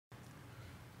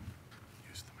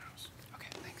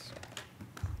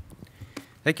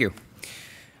Thank you.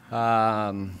 Here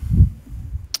are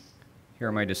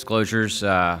my disclosures.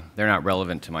 They're not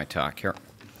relevant to my talk here.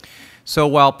 So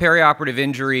while perioperative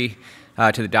injury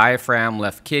to the diaphragm,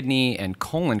 left kidney, and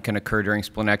colon can occur during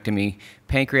splenectomy,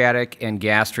 pancreatic and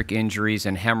gastric injuries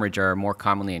and hemorrhage are more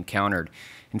commonly encountered.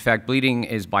 In fact, bleeding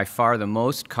is by far the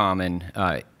most common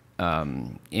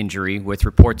injury, with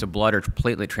reports of blood or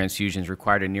platelet transfusions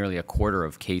required in nearly a quarter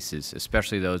of cases,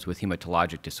 especially those with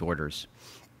hematologic disorders.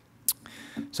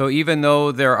 So even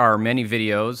though there are many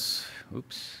videos, there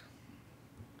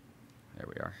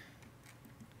we are,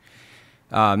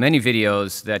 many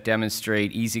videos that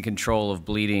demonstrate easy control of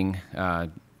bleeding,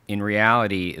 in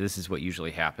reality, this is what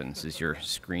usually happens, is your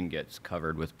screen gets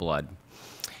covered with blood.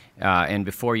 And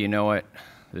before you know it,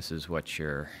 this is what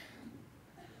your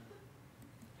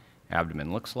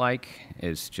abdomen looks like.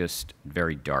 It's just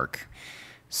very dark.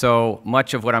 So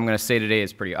much of what I'm going to say today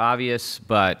is pretty obvious,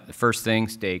 but the first thing,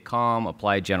 stay calm,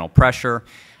 apply gentle pressure,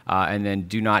 and then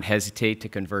do not hesitate to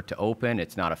convert to open.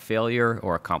 It's not a failure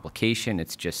or a complication,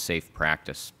 it's just safe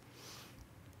practice.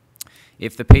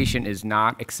 If the patient is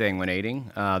not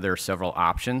exsanguinating, there are several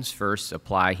options. First,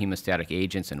 apply hemostatic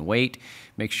agents and wait.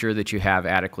 Make sure that you have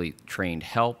adequately trained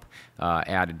help.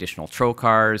 Add additional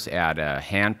trocars, add a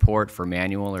hand port for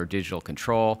manual or digital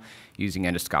control. Using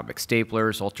endoscopic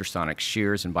staplers, ultrasonic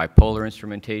shears, and bipolar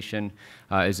instrumentation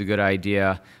is a good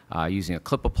idea. Using a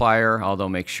clip applier, although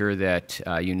make sure that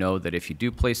you know that if you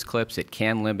do place clips, it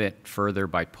can limit further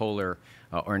bipolar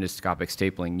or endoscopic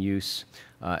stapling use.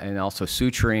 And also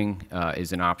suturing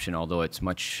is an option, although it's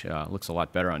looks a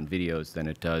lot better on videos than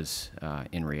it does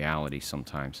in reality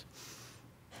sometimes.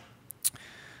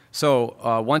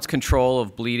 So once control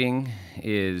of bleeding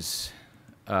is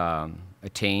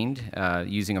attained,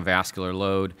 using a vascular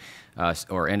load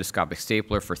or endoscopic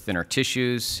stapler for thinner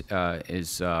tissues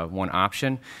is one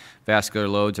option. Vascular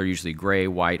loads are usually gray,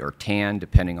 white, or tan,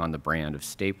 depending on the brand of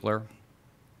stapler.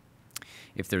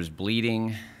 If there's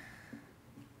bleeding,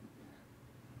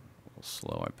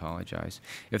 slow, I apologize.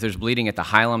 If there's bleeding at the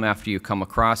hilum after you come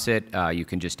across it, you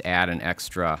can just add an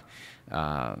extra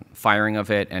firing of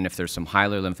it, and if there's some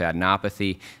hilar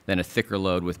lymphadenopathy, then a thicker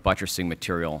load with buttressing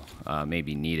material may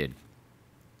be needed.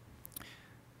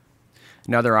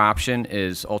 Another option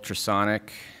is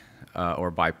ultrasonic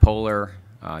or bipolar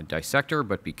dissector,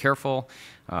 but be careful.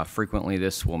 Frequently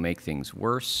this will make things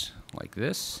worse, like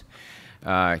this.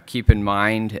 Keep in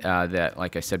mind that,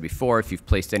 like I said before, if you've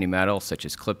placed any metal, such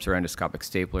as clips or endoscopic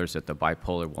staplers, that the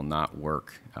bipolar will not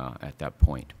work at that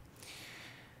point.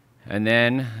 And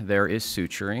then there is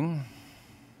suturing,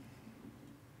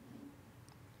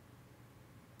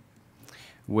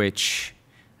 which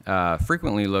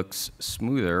frequently looks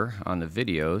smoother on the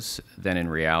videos than in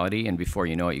reality, and before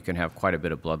you know it, you can have quite a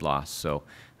bit of blood loss, so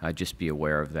just be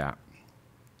aware of that.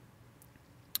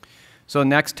 So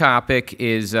next topic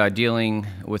is dealing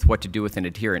with what to do with an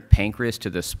adherent pancreas to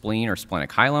the spleen or splenic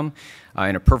hilum.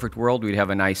 In a perfect world, we'd have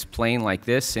a nice plane like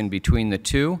this in between the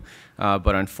two,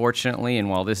 but unfortunately, and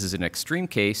while this is an extreme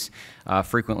case,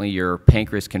 frequently your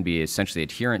pancreas can be essentially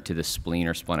adherent to the spleen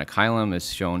or splenic hilum,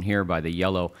 as shown here by the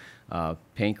yellow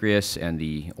pancreas and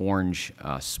the orange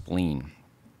spleen.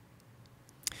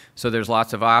 So there's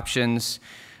lots of options.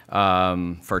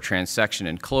 For transection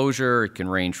and closure, it can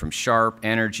range from sharp,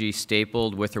 energy,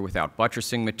 stapled, with or without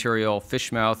buttressing material,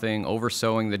 fish mouthing,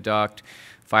 over-sewing the duct,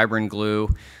 fibrin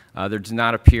glue. There does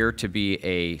not appear to be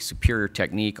a superior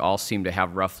technique. All seem to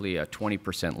have roughly a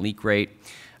 20% leak rate.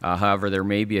 However, there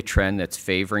may be a trend that's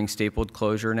favoring stapled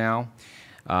closure now.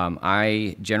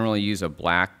 I generally use a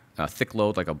thick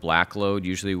load, like a black load,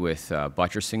 usually with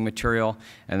buttressing material,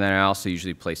 and then I also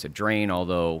usually place a drain,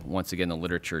 although once again the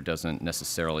literature doesn't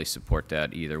necessarily support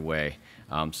that either way,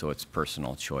 so it's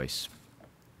personal choice.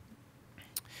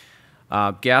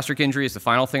 Gastric injury is the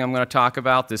final thing I'm going to talk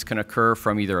about. This can occur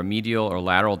from either a medial or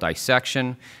lateral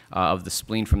dissection of the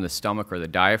spleen from the stomach or the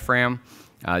diaphragm.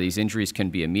 These injuries can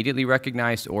be immediately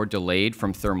recognized or delayed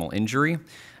from thermal injury.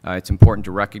 It's important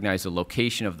to recognize the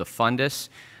location of the fundus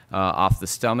off the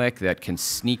stomach that can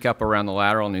sneak up around the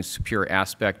lateral and superior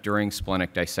aspect during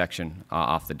splenic dissection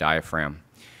off the diaphragm.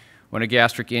 When a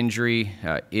gastric injury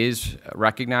is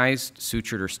recognized,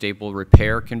 sutured or stapled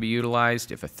repair can be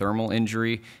utilized. If a thermal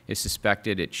injury is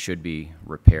suspected, it should be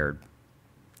repaired.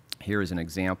 Here is an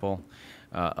example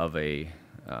of a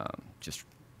just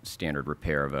standard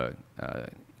repair of a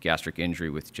gastric injury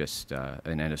with just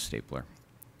an endostapler.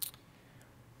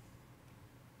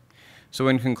 So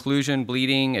in conclusion,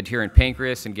 bleeding, adherent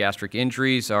pancreas, and gastric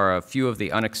injuries are a few of the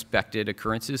unexpected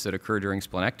occurrences that occur during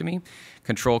splenectomy.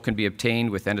 Control can be obtained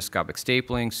with endoscopic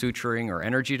stapling, suturing, or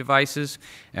energy devices,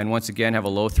 and once again have a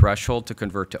low threshold to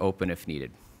convert to open if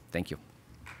needed. Thank you.